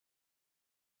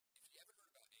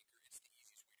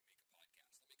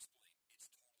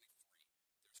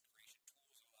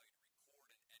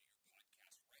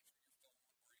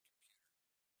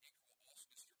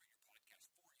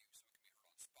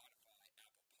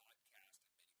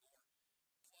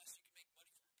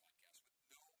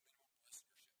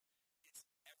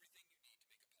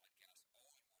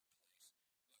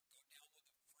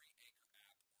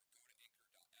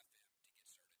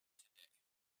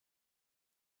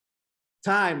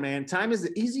Time, man. Time is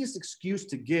the easiest excuse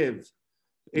to give.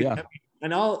 Yeah.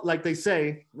 And all, like they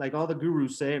say, like all the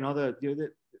gurus say, and all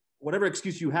whatever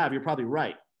excuse you have, you're probably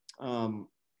right.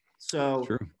 So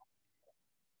True.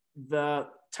 the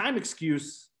time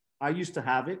excuse, I used to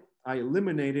have it. I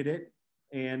eliminated it.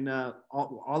 And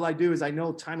all I do is I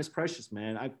know time is precious,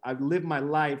 man. I've lived my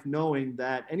life knowing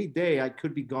that any day I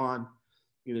could be gone,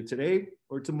 either today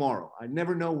or tomorrow. I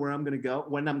never know where I'm going to go,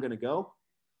 when I'm going to go.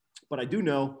 But I do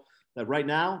know that right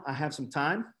now I have some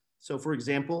time. So, for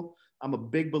example, I'm a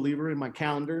big believer in my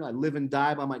calendar. I live and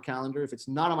die by my calendar. If it's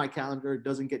not on my calendar, it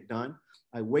doesn't get done.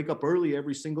 I wake up early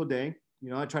every single day.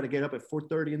 I try to get up at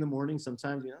 4:30 in the morning.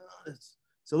 Sometimes, it's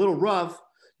a little rough.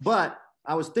 But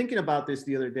I was thinking about this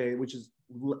the other day, which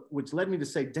led me to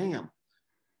say, damn,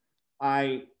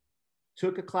 I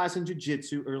took a class in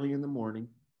jiu-jitsu early in the morning.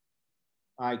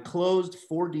 I closed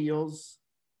 4 deals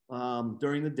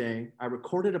during the day. I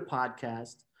recorded a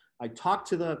podcast. I talked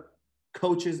to the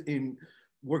coaches in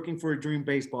working for a Dream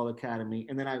Baseball Academy.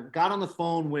 And then I got on the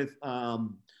phone with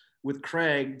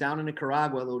Craig down in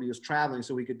Nicaragua, though he was traveling,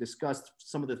 so we could discuss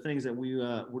some of the things that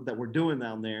we're doing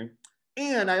down there.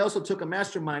 And I also took a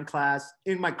mastermind class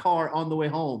in my car on the way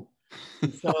home.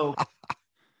 So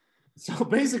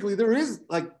basically there is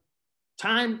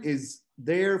time is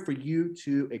there for you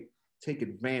to take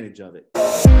advantage of it.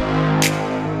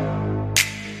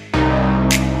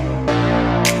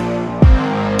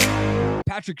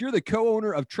 Patrick, you're the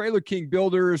co-owner of Trailer King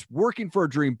Builders, working for a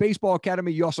Dream Baseball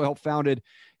Academy. You also helped founded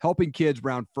Helping Kids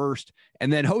Round First,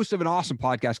 and then host of an awesome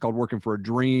podcast called Working for a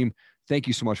Dream. Thank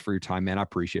you so much for your time, man. I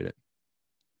appreciate it.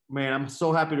 Man, I'm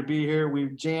so happy to be here. We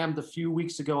jammed a few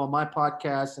weeks ago on my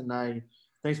podcast, and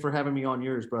thanks for having me on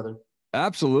yours, brother.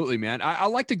 Absolutely, man. I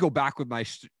like to go back with my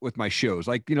shows,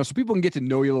 so people can get to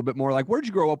know you a little bit more. Like, where'd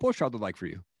you grow up? What's childhood like for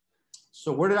you?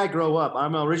 So where did I grow up?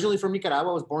 I'm originally from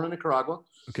Nicaragua. I was born in Nicaragua.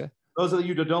 Okay. Those of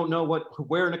you that don't know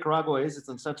where Nicaragua is, it's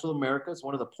in Central America. It's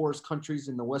one of the poorest countries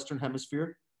in the Western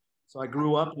Hemisphere. So I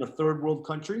grew up in a third world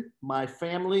country. My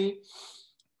family,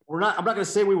 I'm not going to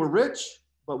say we were rich,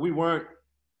 but we weren't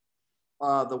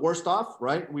the worst off,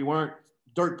 right? We weren't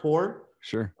dirt poor.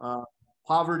 Sure.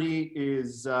 Poverty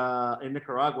is in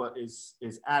Nicaragua is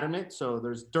adamant. So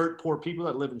there's dirt poor people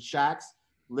that live in shacks,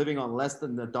 living on less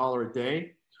than $1 a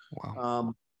day.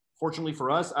 Wow. Fortunately for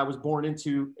us, I was born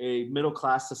into a middle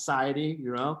class society,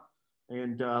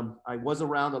 and I was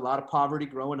around a lot of poverty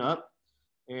growing up.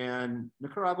 And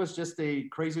Nicaragua is just a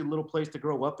crazy little place to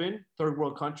grow up in, third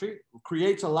world country. It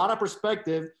creates a lot of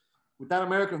perspective. With that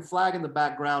American flag in the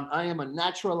background, I am a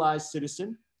naturalized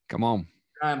citizen. Come on.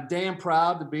 I'm damn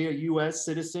proud to be a U.S.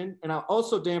 citizen, and I'm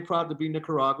also damn proud to be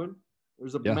Nicaraguan.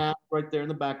 There's a map right there in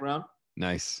the background.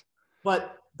 Nice.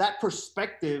 But that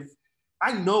perspective,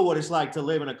 I know what it's like to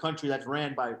live in a country that's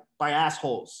ran by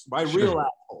assholes, by real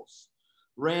assholes,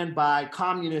 ran by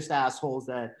communist assholes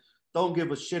that don't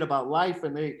give a shit about life,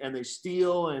 and they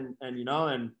steal and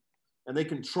they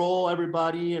control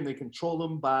everybody, and they control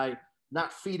them by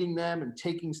not feeding them and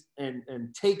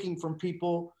taking from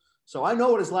people. So I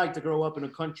know what it's like to grow up in a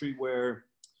country where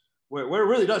it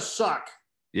really does suck.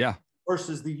 Yeah.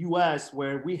 Versus the U.S.,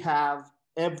 where we have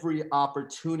every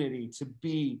opportunity to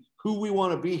be who we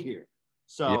want to be here.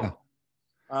 So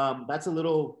that's a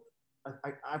little.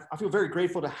 I feel very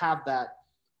grateful to have that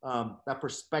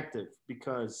perspective,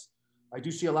 because I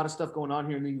do see a lot of stuff going on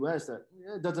here in the U.S.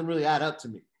 that doesn't really add up to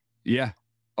me. Yeah.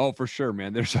 Oh, for sure,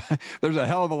 man. There's a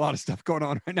hell of a lot of stuff going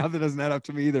on right now that doesn't add up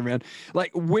to me either, man.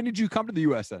 Like, when did you come to the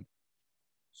U.S. then?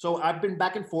 So I've been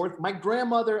back and forth. My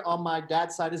grandmother on my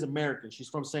dad's side is American. She's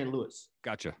from St. Louis.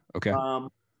 Gotcha. Okay.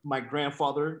 My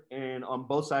grandfather and on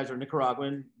both sides are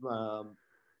Nicaraguan.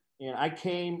 And I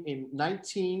came in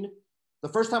the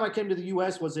first time I came to the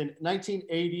U.S. was in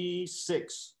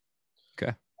 1986.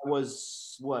 Okay. I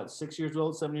was, 6 years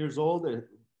old, 7 years old.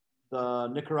 The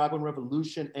Nicaraguan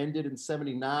Revolution ended in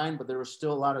 79, but there was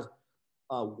still a lot of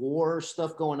war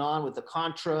stuff going on with the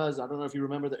Contras. I don't know if you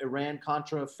remember the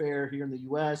Iran-Contra affair here in the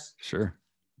U.S. Sure.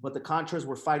 But the Contras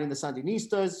were fighting the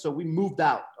Sandinistas, so we moved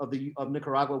out of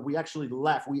Nicaragua. We actually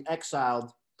left. We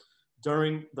exiled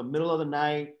during the middle of the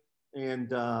night,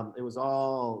 and it was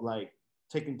all like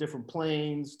taking different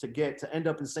planes to end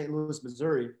up in St. Louis,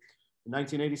 Missouri in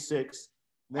 1986.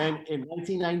 Then in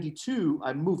 1992,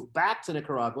 I moved back to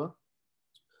Nicaragua,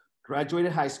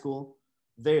 graduated high school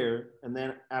there. And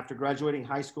then after graduating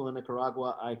high school in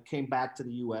Nicaragua, I came back to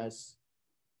the U.S.,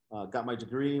 got my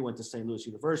degree, went to St. Louis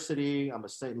University. I'm a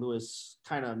St. Louis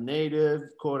kind of native,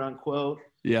 quote unquote.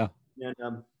 Yeah.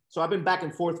 And so I've been back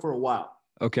and forth for a while.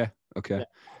 Okay. Okay.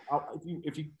 Yeah.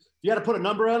 If you had to put a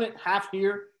number on it, half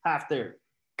here, half there.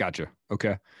 Gotcha.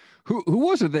 Okay. Who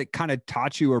was it that kind of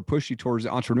taught you or pushed you towards the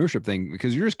entrepreneurship thing?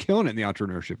 Because you're just killing it in the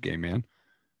entrepreneurship game, man.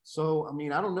 So, I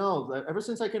mean, I don't know. Ever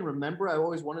since I can remember, I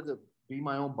always wanted to be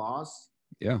my own boss.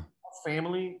 Yeah.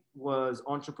 Family was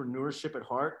entrepreneurship at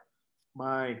heart.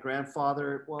 My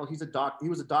grandfather, well, he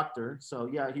was a doctor. So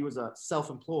yeah, he was a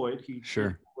self-employed. He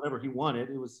did whatever he wanted.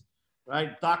 It was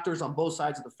right. Doctors on both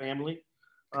sides of the family.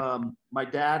 My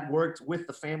dad worked with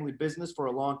the family business for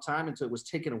a long time until it was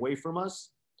taken away from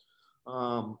us.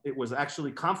 It was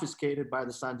actually confiscated by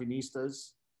the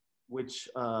Sandinistas, which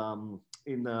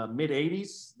in the mid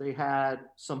 80s, they had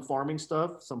some farming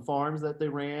stuff, some farms that they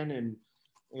ran,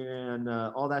 and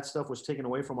all that stuff was taken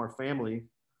away from our family.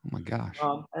 Oh my gosh.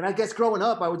 And I guess growing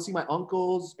up, I would see my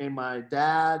uncles and my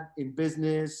dad in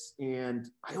business, and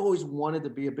I always wanted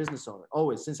to be a business owner.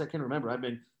 Always, since I can remember.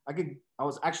 I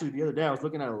was actually the other day, I was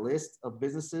looking at a list of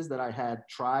businesses that I had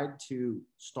tried to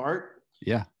start.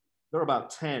 Yeah. There were about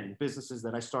 10 businesses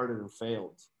that I started and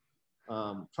failed,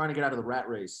 trying to get out of the rat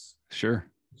race. Sure.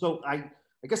 So I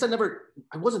guess I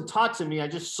wasn't taught to me. I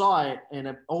just saw it, and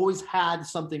I've always had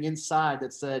something inside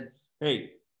that said,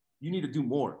 hey, you need to do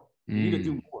more. You need to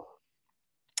do more.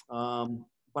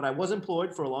 But I was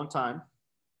employed for a long time.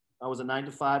 I was a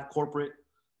 9-to-5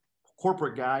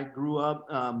 corporate guy, grew up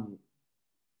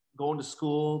going to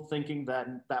school thinking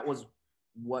that was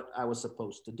what I was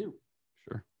supposed to do.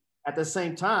 Sure. At the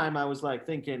same time, I was like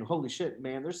thinking, holy shit,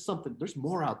 man, there's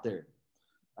more out there.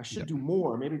 I should do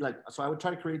more. Maybe so I would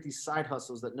try to create these side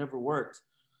hustles that never worked.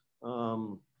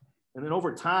 And then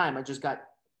over time, I just got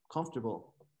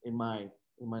comfortable in my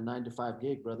 9-to-5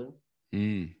 gig, brother.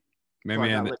 Until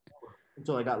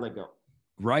I got let go.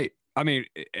 Right. I mean,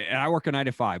 I work a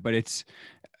 9-to-5, but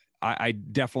I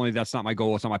definitely, that's not my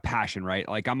goal. It's not my passion, right?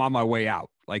 Like I'm on my way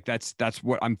out. Like that's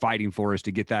what I'm fighting for, is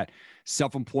to get that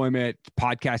self-employment,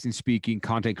 podcasting, speaking,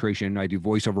 content creation. I do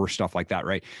voiceover stuff like that.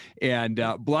 Right. And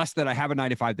blessed that I have a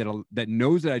 9-to-5 that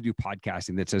knows that I do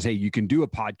podcasting, that says, hey, you can do a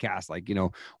podcast, like,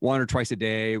 one or twice a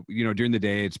day, during the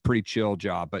day. It's a pretty chill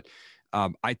job, but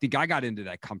I think I got into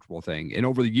that comfortable thing. And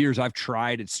over the years, I've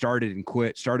tried and started and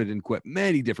quit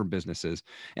many different businesses.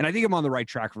 And I think I'm on the right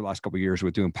track for the last couple of years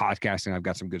with doing podcasting. I've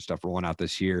got some good stuff rolling out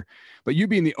this year. But you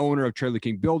being the owner of Trailer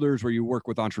King Builders, where you work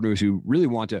with entrepreneurs who really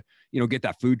want to, get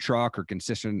that food truck or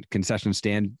concession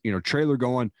stand, trailer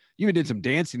going. You even did some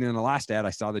dancing in the last ad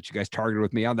I saw that you guys targeted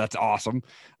with me. Oh, that's awesome.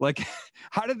 Like,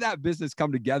 how did that business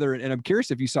come together? And I'm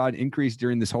curious if you saw an increase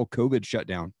during this whole COVID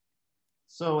shutdown.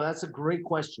 So that's a great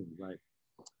question, right?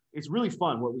 It's really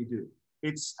fun what we do.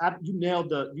 You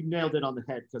nailed it on the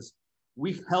head, because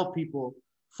we help people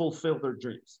fulfill their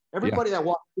dreams. Everybody that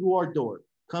walks through our door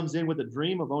comes in with a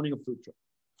dream of owning a food truck.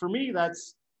 For me,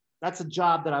 that's a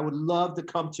job that I would love to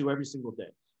come to every single day,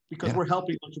 because we're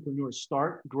helping entrepreneurs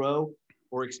start, grow,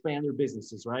 or expand their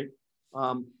businesses, right?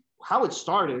 How it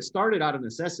started out of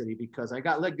necessity, because I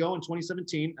got let go in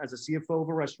 2017 as a CFO of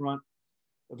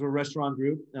a restaurant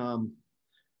group.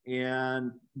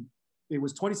 And it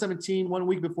was 2017, 1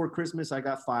 week before Christmas, I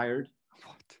got fired.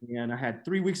 And I had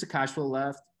 3 weeks of cash flow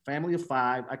left, family of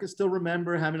 5. I can still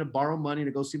remember having to borrow money to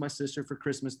go see my sister for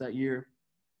Christmas that year.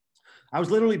 I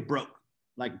was literally broke,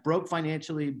 like broke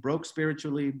financially, broke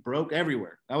spiritually, broke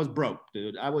everywhere. I was broke,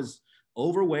 dude. I was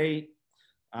overweight.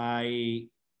 I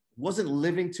wasn't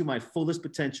living to my fullest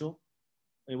potential.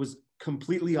 It was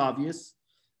completely obvious.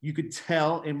 You could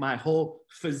tell in my whole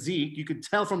physique, you could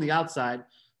tell from the outside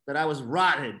that I was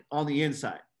rotted on the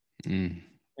inside.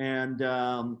 And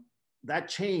that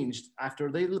changed after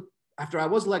I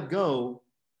was let go,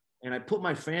 and I put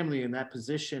my family in that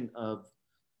position of,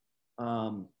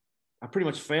 I pretty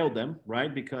much failed them,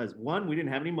 right? Because one, we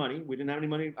didn't have any money. I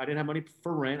didn't have money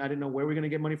for rent. I didn't know where we were going to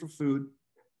get money for food.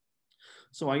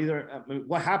 So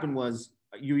what happened was,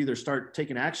 you either start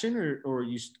taking action or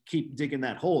you keep digging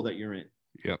that hole that you're in.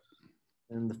 Yep.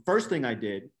 And the first thing I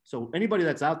did, so anybody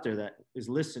that's out there that is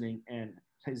listening and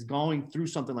is going through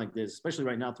something like this, especially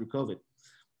right now through COVID,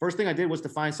 first thing I did was to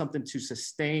find something to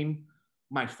sustain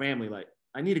my family. Like,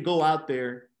 I need to go out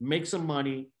there, make some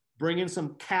money, bring in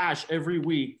some cash every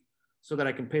week so that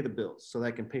I can pay the bills, so that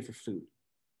I can pay for food.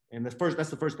 And that's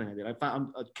the first thing I did. I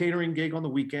found a catering gig on the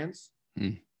weekends,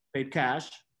 paid cash.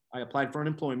 I applied for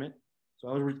unemployment.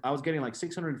 So I was getting like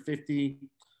 $650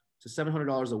 to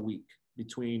 $700 a week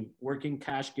between working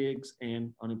cash gigs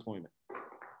and unemployment.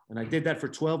 And I did that for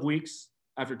 12 weeks.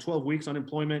 After 12 weeks,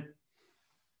 unemployment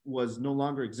was no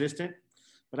longer existent,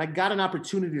 but I got an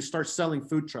opportunity to start selling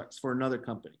food trucks for another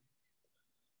company.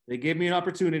 They gave me an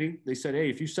opportunity. They said, hey,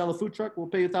 if you sell a food truck, we'll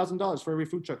pay you $1,000 for every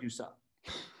food truck you sell.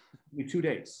 It took me 2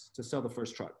 days to sell the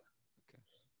first truck.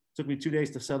 It took me 2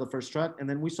 days to sell the first truck. And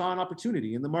then we saw an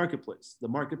opportunity in the marketplace. The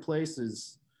marketplace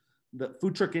is the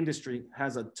food truck industry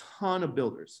has a ton of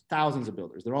builders, thousands of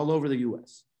builders. They're all over the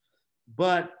US,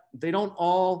 but they don't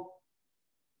all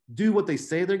do what they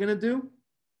say they're going to do.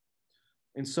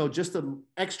 And so just the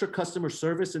extra customer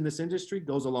service in this industry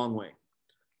goes a long way.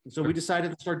 And so we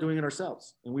decided to start doing it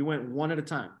ourselves. And we went one at a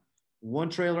time, one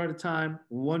trailer at a time,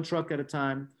 one truck at a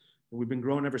time. And we've been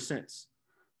growing ever since.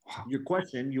 Wow. Your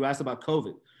question, you asked about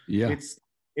COVID. Yeah.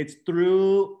 It's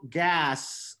through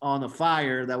gas on a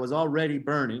fire that was already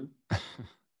burning.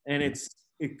 And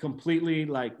it completely,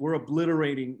 like, we're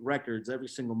obliterating records every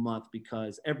single month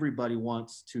because everybody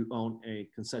wants to own a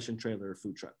concession trailer or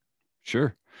food truck.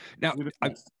 Sure. Now,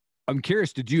 I'm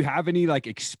curious, did you have any like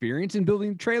experience in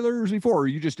building trailers before, or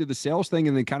you just did the sales thing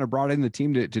and then kind of brought in the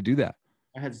team to do that?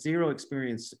 I had zero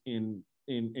experience in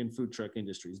food truck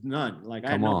industries. None. Like,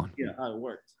 I had no idea how it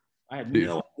worked. I had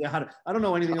no idea how to, I don't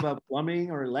know anything about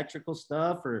plumbing or electrical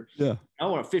stuff or,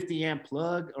 or a 50 amp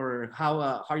plug or how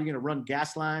are you going to run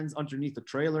gas lines underneath the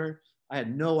trailer? I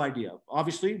had no idea.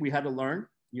 Obviously we had to learn,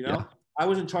 I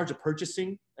was in charge of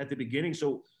purchasing at the beginning.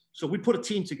 So we put a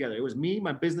team together. It was me,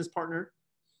 my business partner,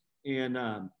 and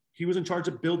he was in charge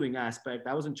of building aspect.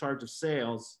 I was in charge of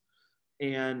sales.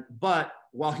 But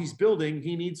while he's building,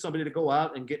 he needs somebody to go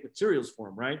out and get materials for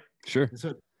him, right? Sure. And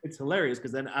so it's hilarious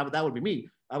because then that would be me.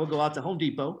 I would go out to Home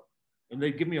Depot and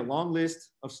they'd give me a long list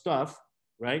of stuff,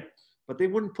 right? But they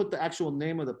wouldn't put the actual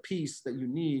name of the piece that you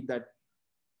need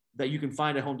that you can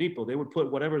find at Home Depot. They would put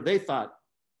whatever they thought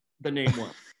the name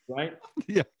was, right?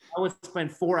 Yeah. I would spend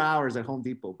 4 hours at Home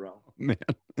Depot, bro. Man.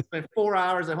 Spend 4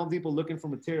 hours at Home Depot looking for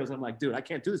materials. I'm like, dude, I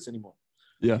can't do this anymore.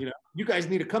 Yeah. You guys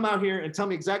need to come out here and tell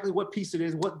me exactly what piece it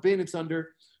is, what bin it's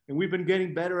under. And we've been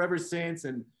getting better ever since.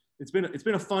 And it's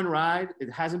been a fun ride. It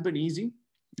hasn't been easy.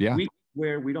 Yeah.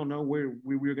 Where we don't know where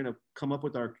we were going to come up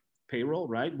with our payroll,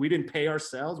 right? We didn't pay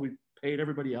ourselves. We paid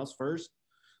everybody else first.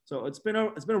 So it's been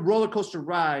a roller coaster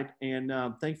ride. And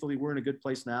thankfully we're in a good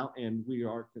place now and we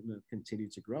are going to continue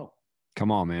to grow.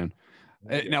 Come on, man.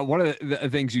 Now, one of the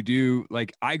things you do,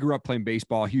 like I grew up playing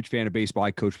baseball, huge fan of baseball.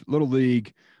 I coached Little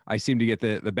League. I seem to get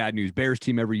the Bad News Bears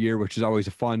team every year, which is always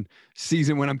a fun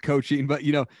season when I'm coaching. But,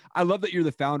 I love that you're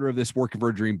the founder of this Working for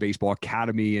a Dream Baseball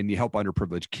Academy and you help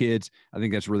underprivileged kids. I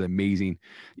think that's really amazing.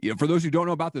 For those who don't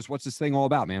know about this, what's this thing all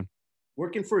about, man?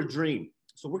 Working for a Dream.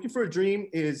 So Working for a Dream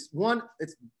is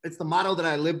it's the motto that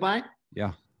I live by.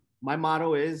 Yeah. My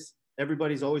motto is,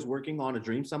 everybody's always working on a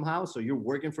dream somehow. So you're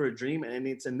working for a dream and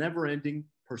it's a never ending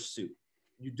pursuit.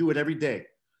 You do it every day.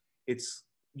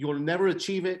 You'll never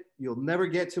achieve it. You'll never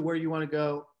get to where you want to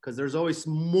go because there's always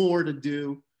more to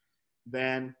do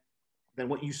than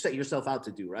what you set yourself out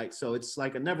to do. Right. So it's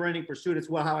like a never ending pursuit. It's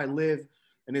how I live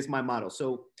and it's my motto.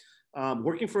 So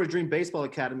Working for a Dream Baseball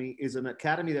Academy is an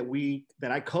academy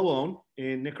that I co-own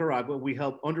in Nicaragua. We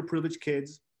help underprivileged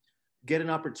kids get an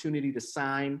opportunity to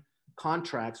sign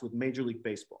contracts with Major League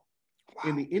Baseball.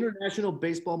 Wow. In the international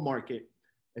baseball market,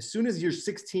 as soon as you're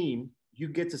 16, you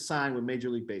get to sign with Major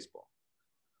League Baseball.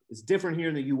 It's different here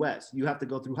in the US. You have to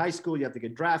go through high school, you have to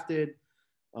get drafted,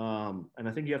 and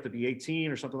I think you have to be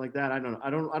 18 or something like that. I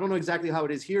don't know exactly how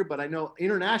it is here, but I know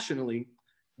internationally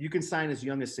you can sign as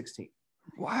young as 16.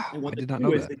 Wow. And what I did not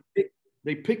know that.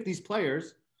 They pick these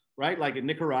players, right? Like in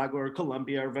Nicaragua or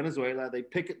Colombia or Venezuela, they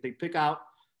pick out,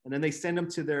 and then they send them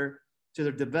to their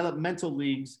developmental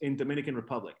leagues in Dominican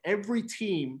Republic. Every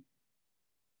team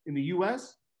in the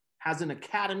US has an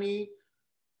academy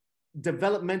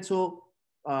developmental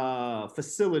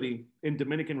facility in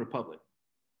Dominican Republic.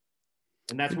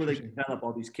 And that's where they develop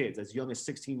all these kids as young as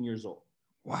 16 years old.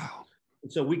 Wow.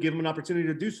 And so we give them an opportunity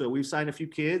to do so. We've signed a few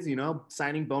kids,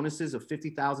 signing bonuses of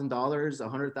 $50,000,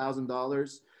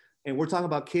 $100,000. And we're talking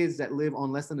about kids that live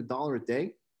on less than $1 a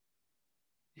day.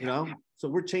 So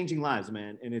we're changing lives,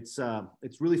 man. And it's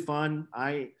really fun.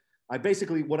 I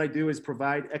basically, what I do is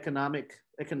provide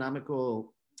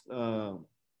economical,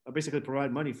 I basically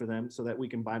provide money for them so that we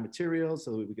can buy materials,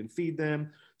 so that we can feed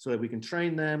them, so that we can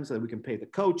train them, so that we can pay the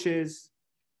coaches.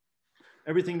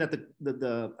 Everything that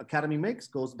the academy makes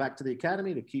goes back to the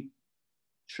academy to keep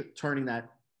turning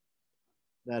that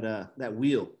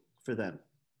wheel for them.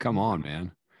 Come on,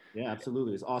 man. Yeah,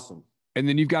 absolutely. It's awesome. And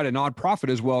then you've got a nonprofit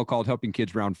as well called Helping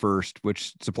Kids Round First,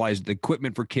 which supplies the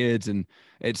equipment for kids. And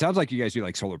it sounds like you guys do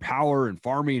like solar power and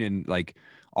farming and like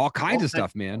all kinds of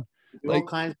stuff, man. All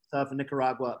kinds of stuff in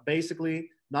Nicaragua. Basically,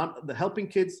 the Helping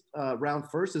Kids Round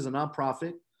First is a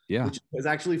nonprofit, which was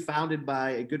actually founded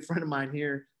by a good friend of mine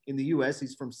here in the U.S.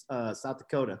 He's from South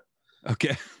Dakota.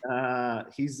 Okay.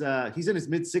 He's in his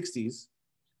mid-60s.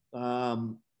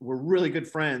 We're really good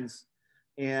friends.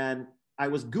 And I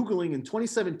was Googling in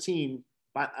 2017,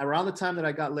 around the time that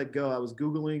I got let go, I was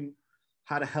Googling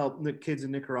how to help the kids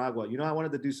in Nicaragua. You know, I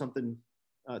wanted to do something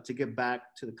to give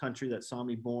back to the country that saw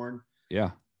me born.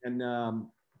 Yeah. And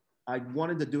I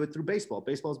wanted to do it through baseball.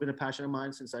 Baseball has been a passion of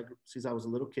mine since I was a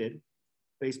little kid.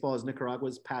 Baseball is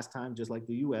Nicaragua's pastime, just like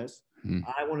the U.S.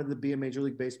 I wanted to be a Major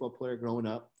League Baseball player growing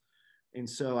up. And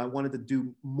so I wanted to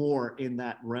do more in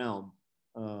that realm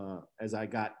as I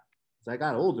got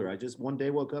older. I just one day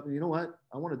woke up and, you know what?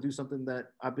 I want to do something that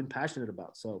I've been passionate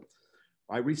about. So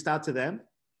I reached out to them.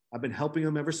 I've been helping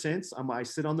them ever since. I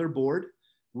sit on their board.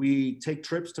 We take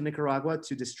trips to Nicaragua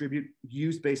to distribute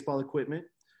used baseball equipment.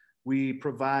 We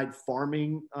provide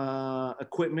farming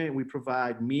equipment. We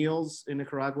provide meals in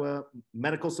Nicaragua,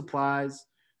 medical supplies.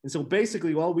 And so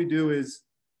basically all we do is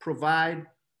provide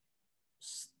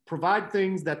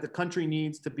things that the country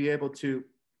needs to be able to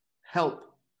help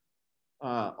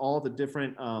all the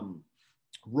different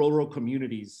rural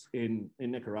communities in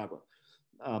Nicaragua.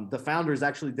 The founder is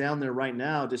actually down there right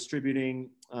now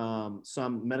distributing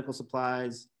some medical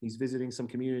supplies. He's visiting some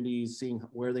communities, seeing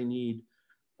where they need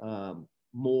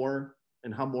more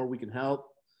and how more we can help.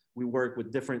 We work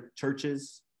with different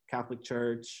churches, Catholic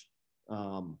Church,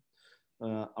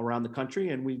 around the country,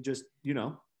 and we just,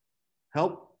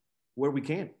 help where we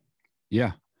can.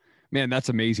 Yeah, man, that's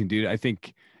amazing, dude. I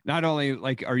think not only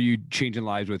like are you changing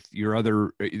lives with your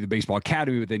the baseball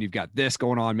academy, but then you've got this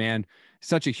going on, man.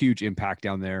 Such a huge impact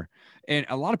down there. And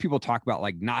a lot of people talk about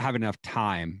like not having enough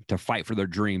time to fight for their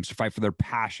dreams, to fight for their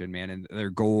passion, man, and their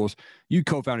goals. You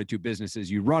co-founded 2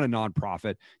 businesses. You run a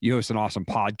nonprofit. You host an awesome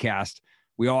podcast.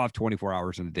 We all have 24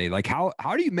 hours in a day. Like how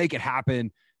do you make it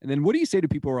happen? And then what do you say to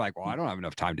people who are like, well, I don't have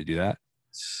enough time to do that?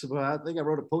 Well, I think I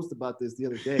wrote a post about this the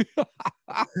other day.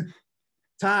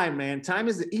 Time, man. Time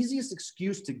is the easiest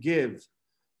excuse to give.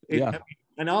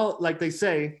 And all, like they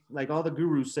say, like all the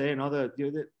gurus say, and all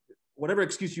whatever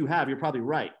excuse you have, you're probably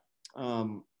right.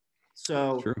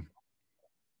 So True.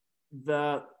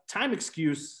 The time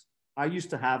excuse, I used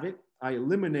to have it. I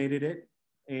eliminated it.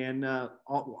 And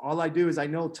all I do is I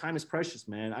know time is precious,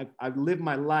 man. I've lived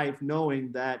my life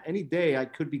knowing that any day I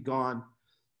could be gone,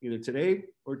 either today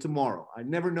or tomorrow. I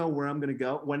never know where I'm going to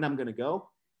go, when I'm going to go.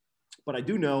 But I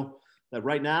do know that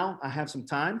right now I have some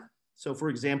time. So for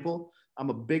example,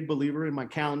 I'm a big believer in my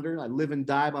calendar. I live and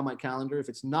die by my calendar. If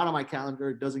it's not on my calendar,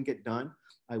 it doesn't get done.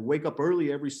 I wake up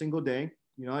early every single day.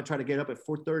 I try to get up at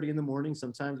 4:30 in the morning.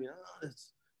 Sometimes,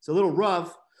 it's a little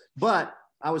rough, but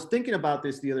I was thinking about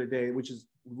this the other day, which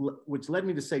led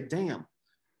me to say, damn,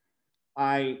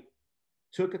 I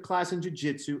took a class in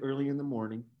jiu-jitsu early in the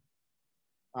morning.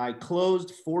 I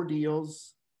closed 4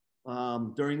 deals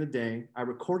during the day. I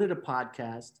recorded a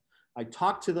podcast. I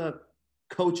talked to the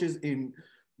coaches in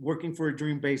Working for a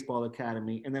Dream Baseball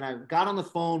Academy. And then I got on the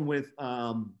phone with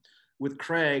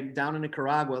Craig down in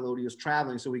Nicaragua, though he was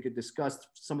traveling, so we could discuss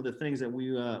some of the things that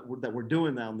we're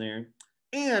doing down there.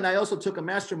 And I also took a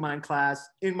mastermind class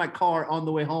in my car on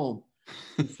the way home.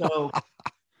 So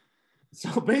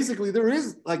basically there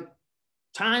is like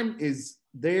time is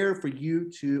there for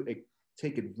you to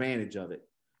take advantage of it.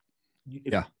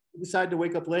 If you decide to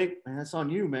wake up late, man, that's on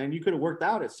you, man. You could have worked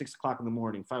out at 6 o'clock in the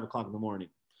morning, 5 o'clock in the morning.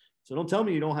 So don't tell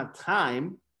me you don't have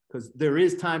time, because there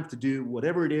is time to do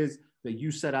whatever it is that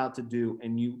you set out to do,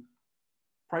 and you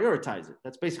prioritize it.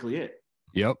 That's basically it.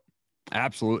 Yep.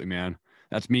 Absolutely, man.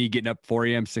 That's me getting up 4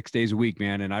 a.m. 6 days a week,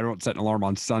 man. And I don't set an alarm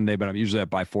on Sunday, but I'm usually up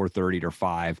by 4:30 or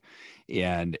 5.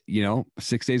 And,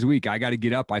 6 days a week, I got to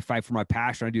get up. I fight for my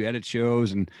passion. I do edit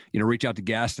shows and, reach out to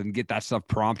guests and get that stuff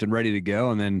prompt and ready to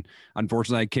go. And then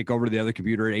unfortunately I kick over to the other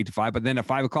computer at 8 to 5, but then at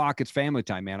 5 o'clock, it's family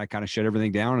time, man. I kind of shut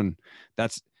everything down. And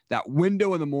that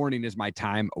window in the morning is my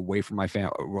time away from my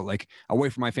family, or like away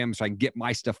from my family, so I can get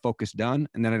my stuff focused done.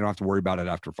 And then I don't have to worry about it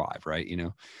after 5. Right.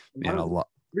 Man, a lot.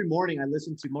 Every morning I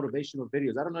listen to motivational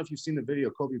videos. I don't know if you've seen the video,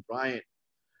 Kobe Bryant.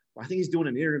 I think he's doing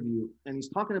an interview and he's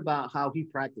talking about how he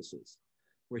practices,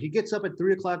 where he gets up at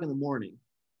 3 o'clock in the morning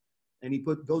and he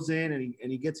goes in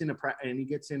and he gets in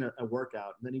a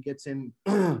workout, and then he gets in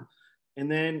and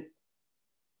then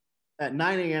at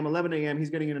 9 a.m., 11 a.m., he's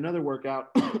getting in another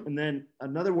workout, and then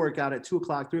another workout at 2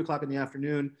 o'clock, 3 o'clock in the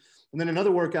afternoon, and then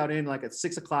another workout in like at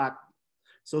 6 o'clock.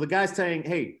 So the guy's saying,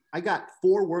 hey, I got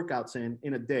 4 workouts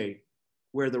in a day,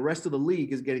 where the rest of the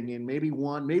league is getting in maybe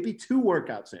 1, maybe 2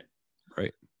 workouts in.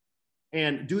 Right.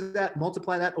 And do that,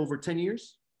 multiply that over 10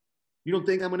 years. You don't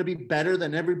think I'm going to be better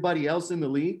than everybody else in the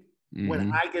league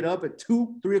when I get up at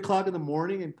 2, 3 o'clock in the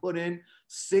morning and put in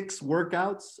 6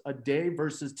 workouts a day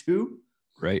versus 2?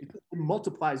 Right. It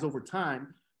multiplies over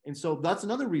time. And so that's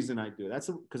another reason I do it. That's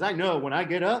because I know when I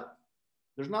get up,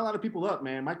 there's not a lot of people up,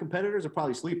 man. My competitors are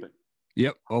probably sleeping.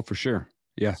 Yep. Oh, for sure.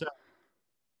 Yeah. So,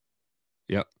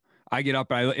 yep. I get up,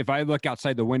 if I look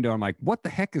outside the window, I'm like, what the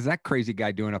heck is that crazy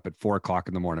guy doing up at 4 o'clock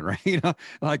in the morning? Right.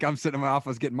 Like I'm sitting in my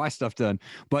office getting my stuff done.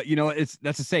 But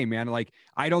that's the same, man. Like,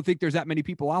 I don't think there's that many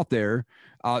people out there,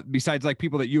 besides like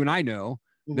people that you and I know,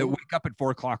 that wake up at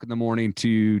 4 o'clock in the morning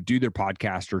to do their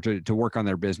podcast or to work on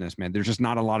their business, man. There's just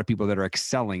not a lot of people that are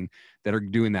excelling that are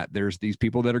doing that. There's these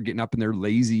people that are getting up and they're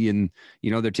lazy and,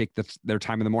 they take their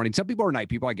time in the morning. Some people are night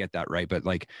people. I get that. Right. But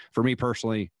like for me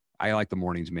personally, I like the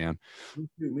mornings, man.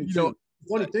 Me too.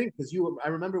 Funny thing, because I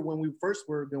remember when we first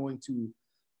were going to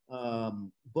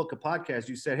book a podcast,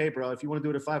 you said, hey, bro, if you want to do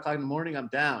it at 5 o'clock in the morning, I'm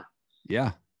down.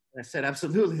 Yeah. And I said,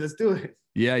 absolutely, let's do it.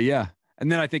 Yeah, yeah.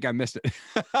 And then I think I missed it.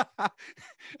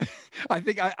 I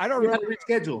think I don't remember. We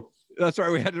had to reschedule. That's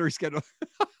right. We had to reschedule.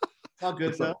 All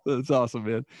good, though. That's awesome,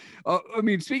 man. I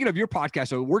mean, speaking of your podcast,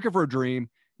 so Working for a Dream,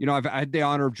 I've had the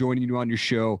honor of joining you on your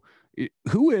show.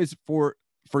 Who is for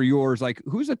yours, like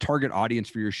who's the target audience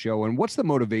for your show and what's the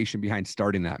motivation behind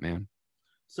starting that, man?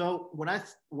 So when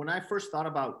I first thought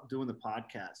about doing the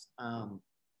podcast,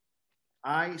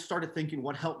 I started thinking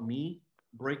what helped me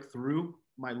break through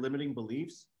my limiting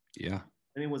beliefs. Yeah.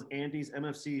 And it was Andy's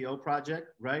MFCEO project,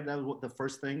 right? That was the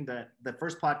first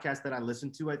podcast that I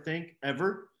listened to, I think,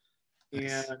 ever.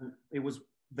 Nice. And it was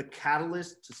the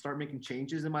catalyst to start making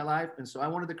changes in my life. And so I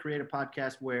wanted to create a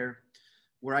podcast where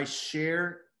I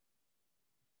share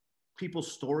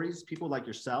people's stories, people like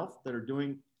yourself that are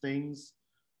doing things,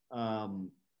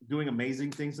 doing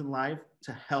amazing things in life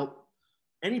to help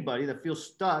anybody that feels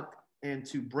stuck and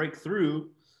to break through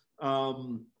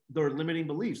their limiting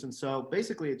beliefs. And so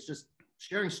basically it's just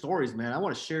sharing stories, man. I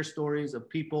want to share stories of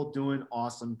people doing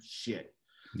awesome shit.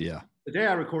 Yeah. Today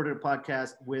I recorded a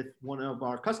podcast with one of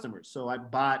our customers. So I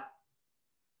bought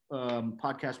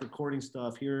podcast recording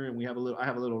stuff here, and I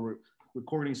have a little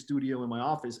recording studio in my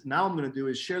office. Now I'm going to do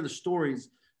is share the stories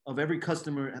of every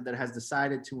customer that has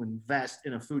decided to invest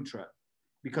in a food truck,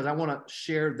 because I want to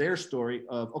share their story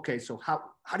of, okay, so how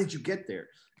did you get there?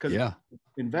 Because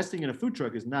investing in a food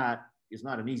truck is not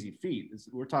an easy feat.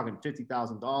 We're talking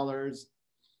 $50,000.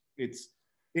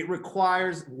 It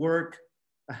requires work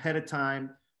ahead of time,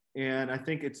 and I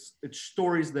think it's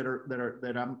stories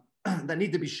that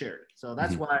need to be shared. So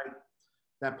that's why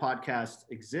that podcast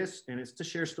exists, and it's to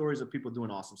share stories of people doing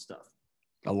awesome stuff.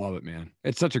 I love it, man.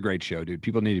 It's such a great show, dude.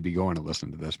 People need to be going to listen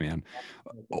to this, man.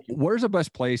 Where's the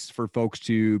best place for folks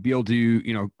to be able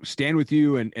to, stand with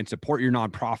you and support your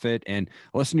nonprofit and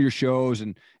listen to your shows?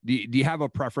 And do you have a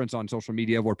preference on social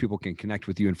media where people can connect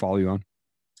with you and follow you on?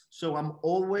 So I'm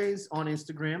always on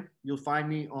Instagram. You'll find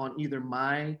me on either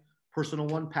my personal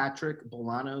one, Patrick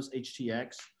Bolanos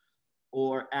HTX,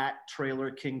 or at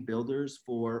Trailer King Builders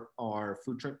for our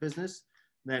food truck business.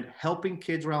 Then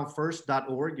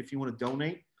helpingkidsaroundfirst.org if you want to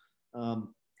donate.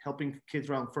 Helping Kids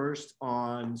Around First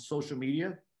on social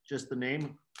media, just the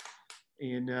name.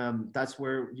 And that's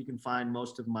where you can find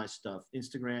most of my stuff.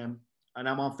 Instagram, and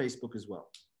I'm on Facebook as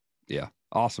well. Yeah.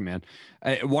 Awesome, man.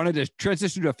 I wanted to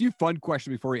transition to a few fun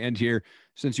questions before we end here,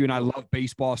 since you and I love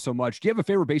baseball so much. Do you have a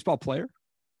favorite baseball player?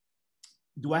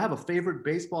 Do I have a favorite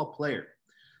baseball player?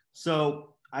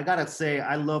 So I got to say,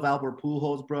 I love Albert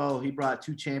Pujols, bro. He brought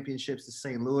 2 championships to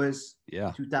St. Louis,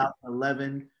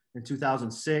 2011 and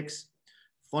 2006.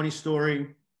 Funny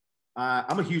story.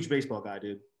 I'm a huge baseball guy,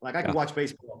 dude. Like, I can watch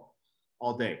baseball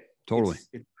all day. Totally.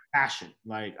 It's passion.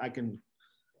 Like, I can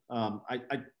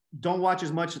I don't watch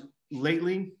as much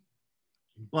lately,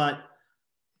 but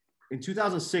in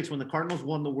 2006, when the Cardinals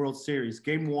won the World Series,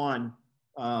 Game 1,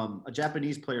 a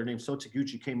Japanese player named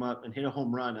Sotiguchi came up and hit a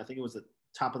home run. I think it was the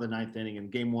top of the 9th inning in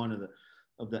Game 1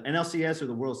 of the NLCS or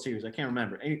the World Series. I can't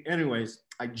remember. Anyways,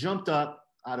 I jumped up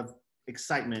out of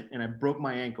excitement and I broke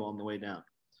my ankle on the way down.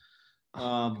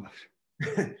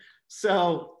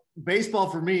 So baseball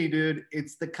for me, dude,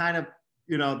 it's the kind of,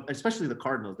 especially the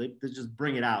Cardinals, they just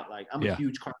bring it out. Like, I'm a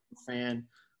huge Cardinals fan,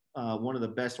 one of the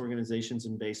best organizations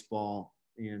in baseball,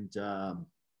 and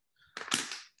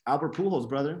Albert Pujols,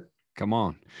 brother. Come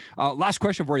on. Last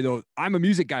question for you, though. I'm a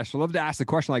music guy, so I love to ask the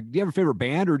question, like, do you have a favorite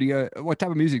band, or what type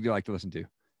of music do you like to listen to?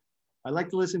 I like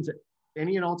to listen to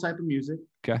any and all type of music.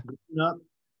 Okay. Growing up,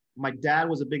 my dad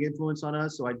was a big influence on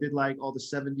us, so I did like all the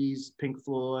 70s, Pink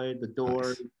Floyd, The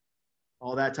Doors,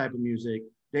 all that type of music.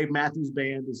 Dave Matthews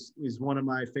Band is one of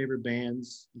my favorite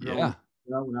bands. When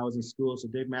I was in school. So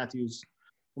Dave Matthews,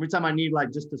 every time I need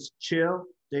like just to chill,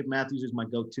 Dave Matthews is my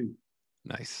go-to.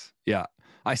 Nice. Yeah.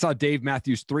 I saw Dave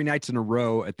Matthews 3 nights in a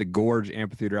row at the Gorge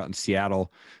Amphitheater out in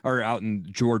Seattle, or out in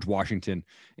George, Washington.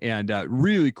 And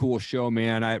really cool show,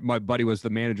 man. My buddy was the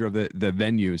manager of the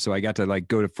venue. So I got to like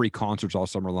go to free concerts all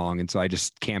summer long. And so I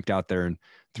just camped out there, and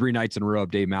 3 nights in a row of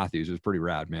Dave Matthews. It was pretty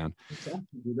rad, man.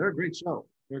 They're a great show.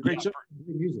 They're a great show.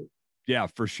 Great music. Yeah,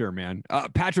 for sure, man.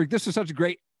 Patrick, this was such a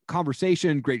great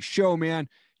conversation, great show, man.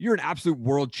 You're an absolute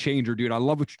world changer, dude. I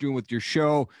love what you're doing with your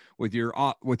show, with your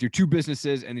 2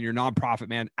 businesses, and then your nonprofit,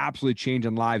 man. Absolutely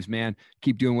changing lives, man.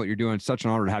 Keep doing what you're doing. Such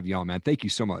an honor to have you on, man. Thank you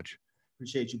so much.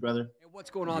 Appreciate you, brother. Hey, what's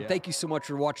going on? Yeah. Thank you so much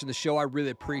for watching the show. I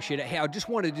really appreciate it. Hey, I just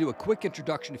wanted to do a quick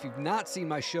introduction. If you've not seen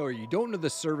my show or you don't know the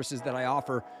services that I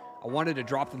offer, I wanted to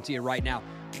drop them to you right now.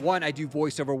 One, I do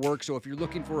voiceover work. So if you're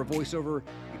looking for a voiceover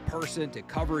person to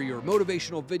cover your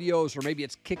motivational videos, or maybe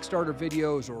it's Kickstarter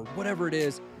videos or whatever it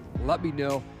is, let me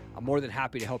know. I'm more than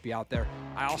happy to help you out there.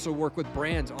 I also work with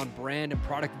brands on brand and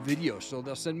product videos. So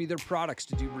they'll send me their products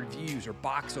to do reviews or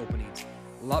box openings.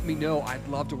 Let me know. I'd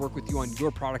love to work with you on your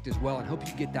product as well and help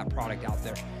you get that product out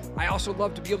there. I also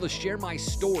love to be able to share my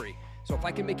story. So if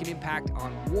I can make an impact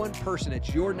on one person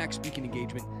at your next speaking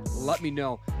engagement, let me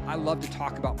know. I love to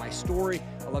talk about my story.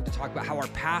 I love to talk about how our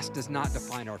past does not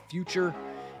define our future,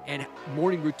 and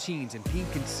morning routines and being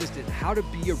consistent, how to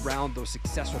be around those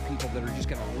successful people that are just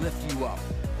going to lift you up.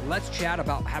 Let's chat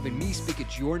about having me speak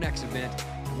at your next event,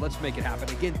 and let's make it happen.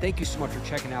 Again, thank you so much for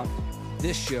checking out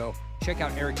this show. Check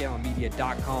out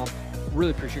ericallenmedia.com.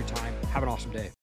 Really appreciate your time. Have an awesome day.